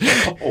punters.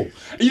 Oh,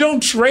 you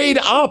don't trade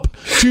up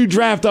to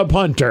draft a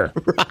punter.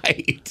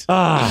 Right.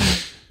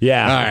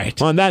 Yeah. All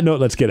right. On that note,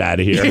 let's get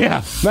out of here.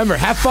 Yeah. Remember,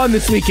 have fun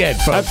this weekend,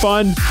 folks. Have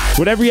fun.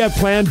 Whatever you have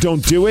planned,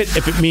 don't do it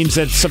if it means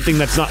that's something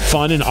that's not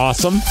fun and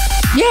awesome.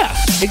 Yeah,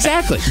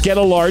 exactly. Get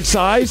a large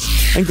size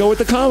and go with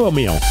the combo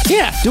meal.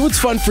 Yeah, do what's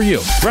fun for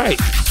you. Right.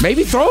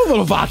 Maybe throw a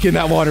little vodka in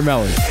that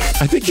watermelon.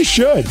 I think you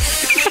should.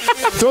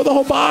 Throw the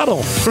whole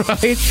bottle.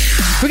 Right?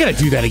 We got to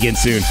do that again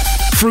soon.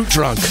 Fruit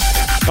drunk.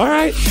 All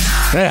right.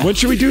 Yeah. When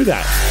should we do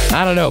that?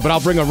 I don't know, but I'll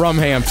bring a rum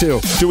ham,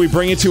 too. Do we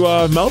bring it to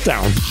a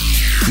meltdown?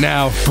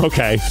 No.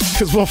 Okay.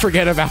 Because we'll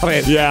forget about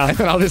it. Yeah. And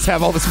then I'll just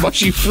have all this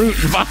mushy fruit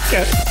and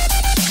vodka.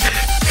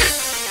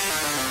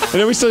 And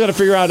then we still got to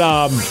figure out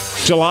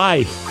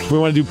July. We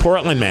want to do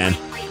Portland, man.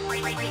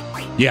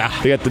 Yeah.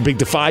 They got the big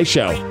Defy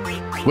show.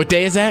 What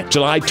day is that?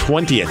 July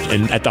 20th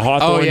and at the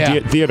Hawthorne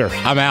Theater.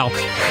 I'm out.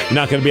 You're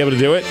not going to be able to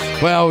do it?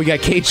 Well, we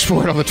got Cage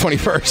Sport on the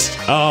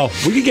 21st. Oh,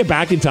 we could get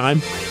back in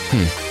time.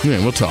 Yeah,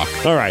 we'll talk.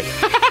 All right.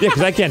 Yeah,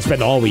 because I can't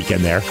spend all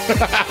weekend there.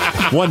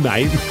 One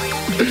night.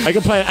 I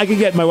can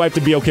get my wife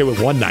to be okay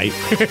with one night.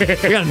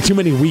 I got too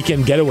many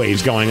weekend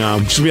getaways going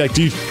on. She'll be like,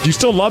 do you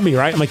still love me,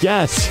 right? I'm like,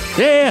 yes.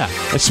 Yeah.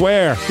 I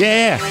swear.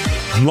 Yeah.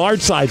 I'm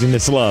large sizing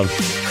this love.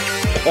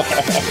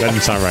 That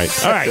doesn't sound right.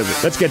 All right.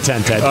 Let's get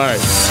 10, Ted. All right.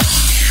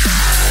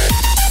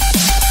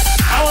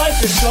 I like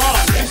this song.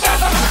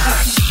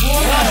 1,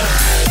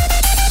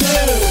 2,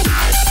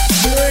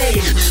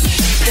 3,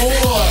 4,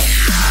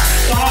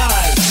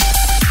 5,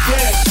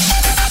 6,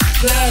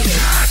 7,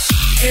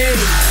 8,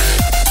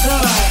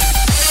 9,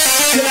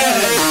 10.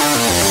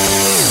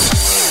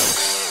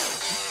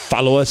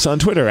 Follow us on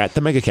Twitter at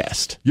the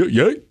MegaCast.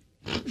 Yeah.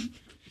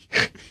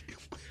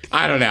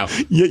 I don't know.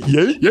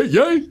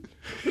 Yeah.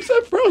 What's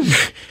that from?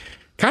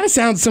 Kind of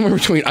sounds somewhere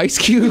between Ice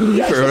Cube.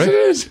 Yes, it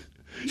is.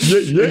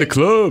 Yeah. In the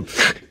club.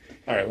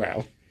 All right,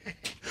 wow.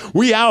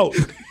 We out.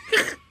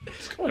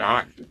 What's going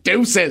on?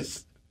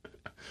 Deuces.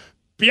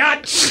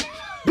 Biatch.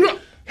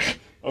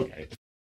 Okay.